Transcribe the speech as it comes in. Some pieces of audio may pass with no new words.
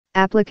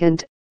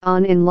Applicant,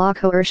 on-in-law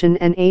coercion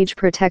and age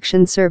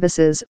protection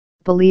services,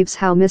 believes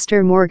how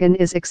Mr. Morgan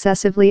is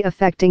excessively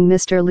affecting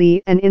Mr.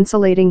 Lee and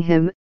insulating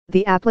him.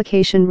 The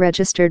application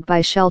registered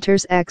by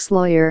Shelter's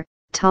ex-lawyer,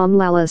 Tom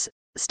Lallis,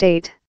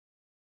 state.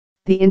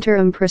 The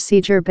interim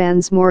procedure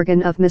bans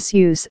Morgan of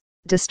misuse,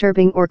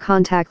 disturbing or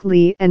contact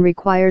Lee and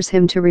requires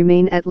him to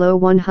remain at low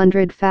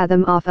 100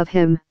 fathom off of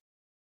him.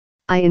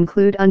 I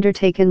include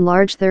undertaken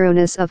large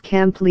thoroughness of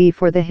Camp Lee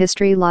for the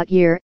history lot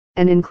year,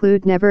 and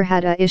include never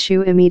had a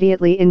issue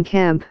immediately in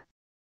camp.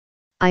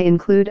 I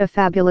include a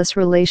fabulous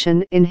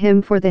relation in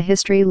him for the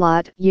history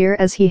lot year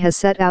as he has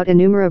set out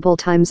innumerable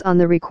times on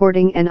the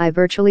recording and I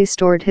virtually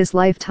stored his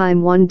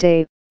lifetime one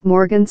day,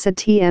 Morgan said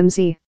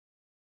TMZ.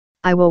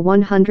 I will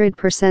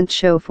 100%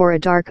 show for a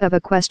dark of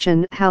a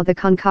question how the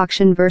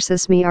concoction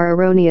versus me are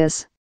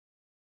erroneous.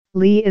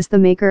 Lee is the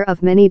maker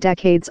of many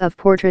decades of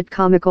portrait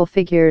comical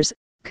figures,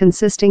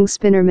 consisting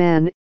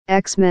Spinnerman,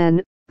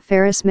 X-Men,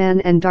 Ferris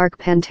Man and Dark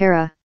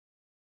Pantera.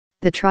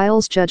 The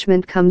trial's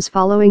judgment comes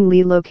following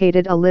Lee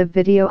located a live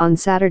video on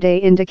Saturday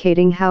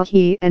indicating how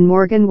he and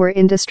Morgan were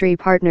industry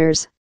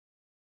partners.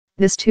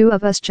 This two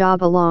of us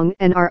job along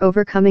and are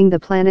overcoming the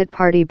planet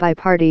party by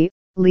party,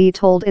 Lee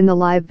told in the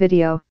live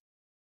video.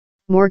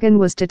 Morgan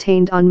was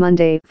detained on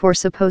Monday for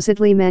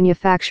supposedly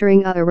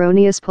manufacturing a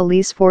erroneous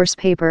police force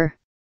paper.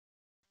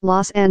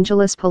 Los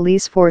Angeles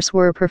police force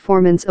were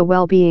performance a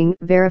well-being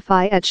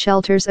verify at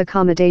Shelter's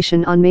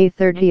accommodation on May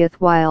 30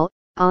 while,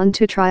 on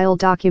to trial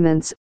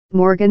documents,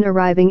 Morgan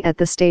arriving at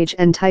the stage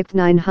and typed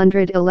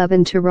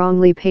 911 to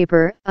wrongly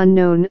paper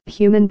unknown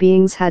human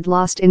beings had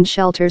lost in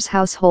Shelter's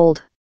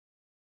household.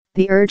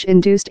 The urge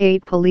induced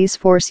 8 police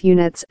force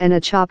units and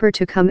a chopper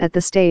to come at the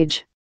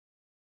stage.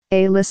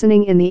 A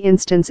listening in the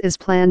instance is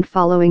planned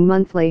following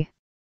monthly.